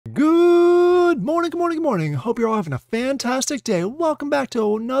Good morning, good morning. Hope you're all having a fantastic day. Welcome back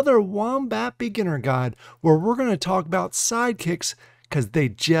to another Wombat Beginner Guide, where we're going to talk about sidekicks because they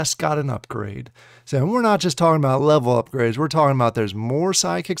just got an upgrade. So we're not just talking about level upgrades, we're talking about there's more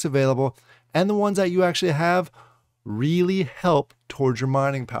sidekicks available, and the ones that you actually have really help towards your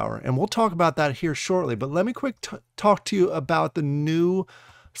mining power. And we'll talk about that here shortly, but let me talk to you about the new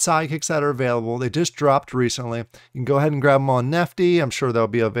sidekicks that are available. They just dropped recently. You can go ahead and grab them on NFT. I'm sure they'll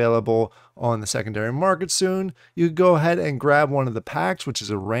be available on the secondary market soon. You can go ahead and grab one of the packs, which is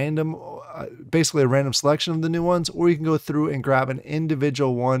a random, basically a random selection of the new ones, or you can go through and grab an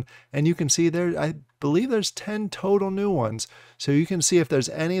individual one, and you can see there, I believe there's 10 total new ones. So you can see if there's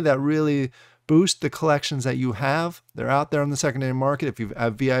any that really boost the collections that you have. They're out there on the secondary market. If you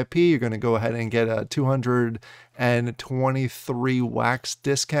have VIP, you're going to go ahead and get a 223 wax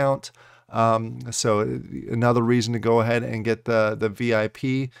discount. So another reason to go ahead and get the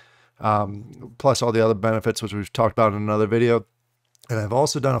VIP, plus all the other benefits, which we've talked about in another video. And I've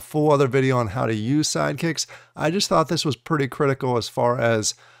also done a full other video on how to use sidekicks. I just thought this was pretty critical as far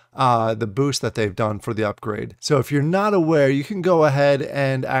as the boost that they've done for the upgrade. So if you're not aware, you can go ahead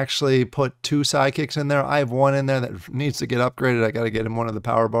and actually put 2 sidekicks in there. I have one in there that needs to get upgraded. I got to get in one of the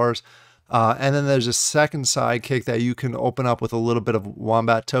power bars. And then there's a second sidekick that you can open up with a little bit of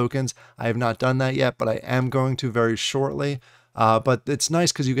Wombat tokens. I have not done that yet, but I am going to very shortly. But it's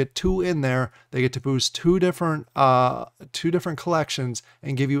nice because you get 2 in there. They get to boost two different collections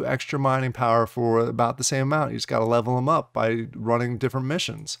and give you extra mining power for about the same amount. You just got to level them up by running different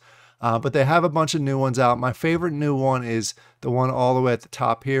missions. But they have a bunch of new ones out. My favorite new one is the one all the way at the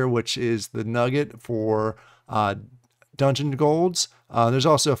top here, which is the nugget for dungeon golds. There's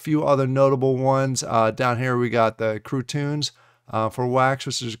also a few other notable ones. Down here we got the crew tunes for wax,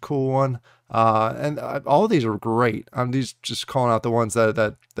 which is a cool one. And all of these are great. I'm just calling out the ones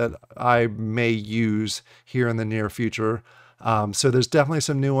that I may use here in the near future. So there's definitely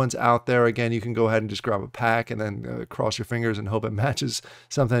some new ones out there. Again, you can go ahead and just grab a pack and then cross your fingers and hope it matches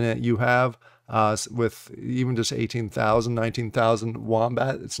something that you have. With even just 18,000, 19,000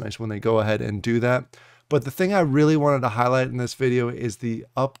 Wombat, it's nice when they go ahead and do that. But the thing I really wanted to highlight in this video is the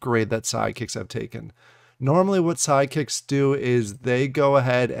upgrade that sidekicks have taken. Normally what sidekicks do is they go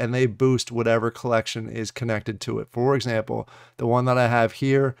ahead and they boost whatever collection is connected to it. For example, the one that I have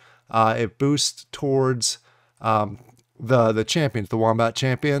here, it boosts towards the champions, the Wombat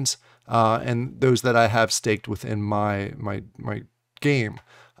champions, and those that I have staked within my game.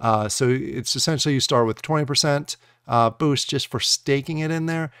 So it's essentially you start with 20% boost just for staking it in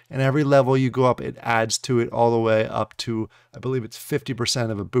there, and every level you go up, it adds to it all the way up to, I believe it's 50%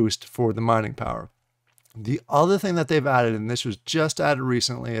 of a boost for the mining power. The other thing that they've added, and this was just added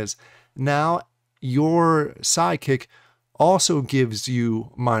recently, is now your sidekick also gives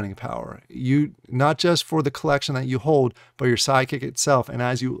you mining power. You not just for the collection that you hold, but your sidekick itself. And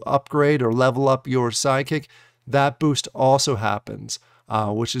as you upgrade or level up your sidekick, that boost also happens,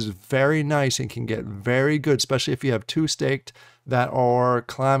 which is very nice and can get very good, especially if you have 2 staked that are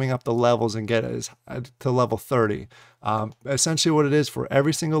climbing up the levels and get to level 30. Essentially what it is, for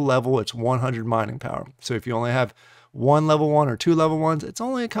every single level, it's 100 mining power. So if you only have 1 level 1 or 2 level 1s, it's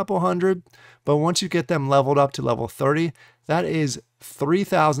only a couple hundred. But once you get them leveled up to level 30, that is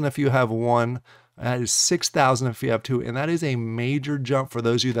 3,000 if you have 1. That is 6,000 if you have 2. And that is a major jump for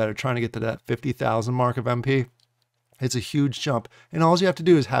those of you that are trying to get to that 50,000 mark of MP. It's a huge jump, and all you have to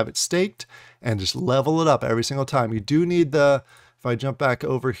do is have it staked and just level it up every single time. You do need if I jump back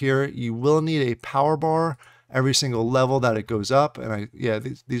over here, you will need a power bar every single level that it goes up. And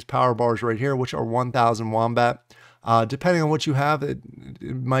these power bars right here, which are 1,000 Wombat. Depending on what you have, it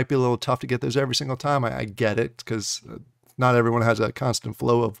might be a little tough to get those every single time. I get it, because not everyone has a constant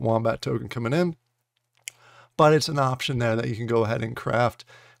flow of Wombat token coming in. But it's an option there that you can go ahead and craft,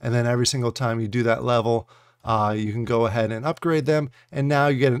 and then every single time you do that level, you can go ahead and upgrade them, and now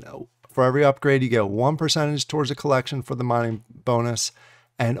you get for every upgrade you get 1% towards a collection for the mining bonus,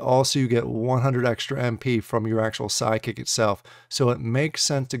 and also you get 100 extra MP from your actual sidekick itself. So it makes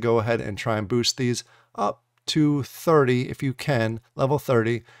sense to go ahead and try and boost these up to 30 if you can, level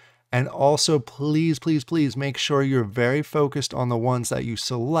 30. And also please make sure you're very focused on the ones that you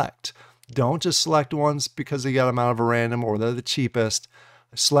select. Don't just select ones because they got them out of a random or they're the cheapest.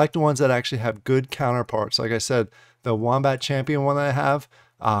 Select ones that actually have good counterparts. Like I said, the Wombat Champion one that I have,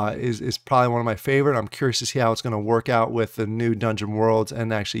 is probably one of my favorite. I'm curious to see how it's going to work out with the new dungeon worlds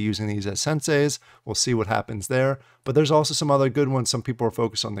and actually using these as senseis. We'll see what happens there. But there's also some other good ones. Some people are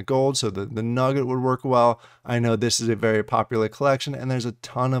focused on the gold, so the nugget would work well. I know this is a very popular collection, and there's a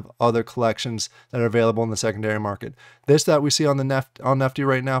ton of other collections that are available in the secondary market. This that we see on the on Nifty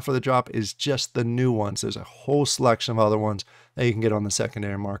right now for the drop is just the new ones. There's a whole selection of other ones that you can get on the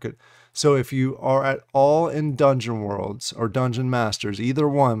secondary market. So if you are at all in Dungeon Worlds or Dungeon Masters, either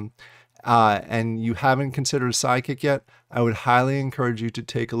one, and you haven't considered a Sidekick yet, I would highly encourage you to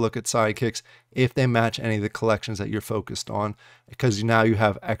take a look at Sidekicks if they match any of the collections that you're focused on, because now you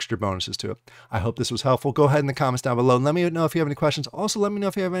have extra bonuses to it. I hope this was helpful. Go ahead in the comments down below and let me know if you have any questions. Also, let me know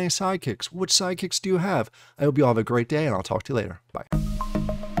if you have any Sidekicks. Which Sidekicks do you have? I hope you all have a great day, and I'll talk to you later. Bye.